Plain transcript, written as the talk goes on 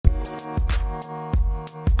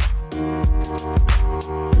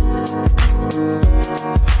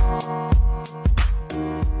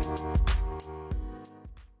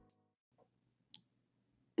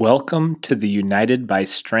Welcome to the United by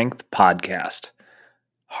Strength podcast.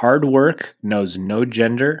 Hard work knows no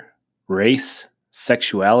gender, race,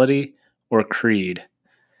 sexuality, or creed.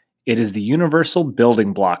 It is the universal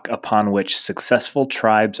building block upon which successful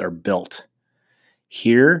tribes are built.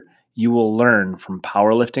 Here, you will learn from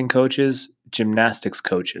powerlifting coaches, gymnastics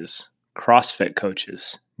coaches, CrossFit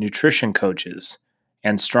coaches, nutrition coaches,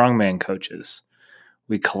 and strongman coaches.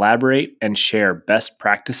 We collaborate and share best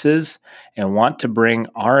practices and want to bring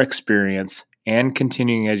our experience and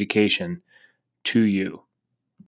continuing education to you.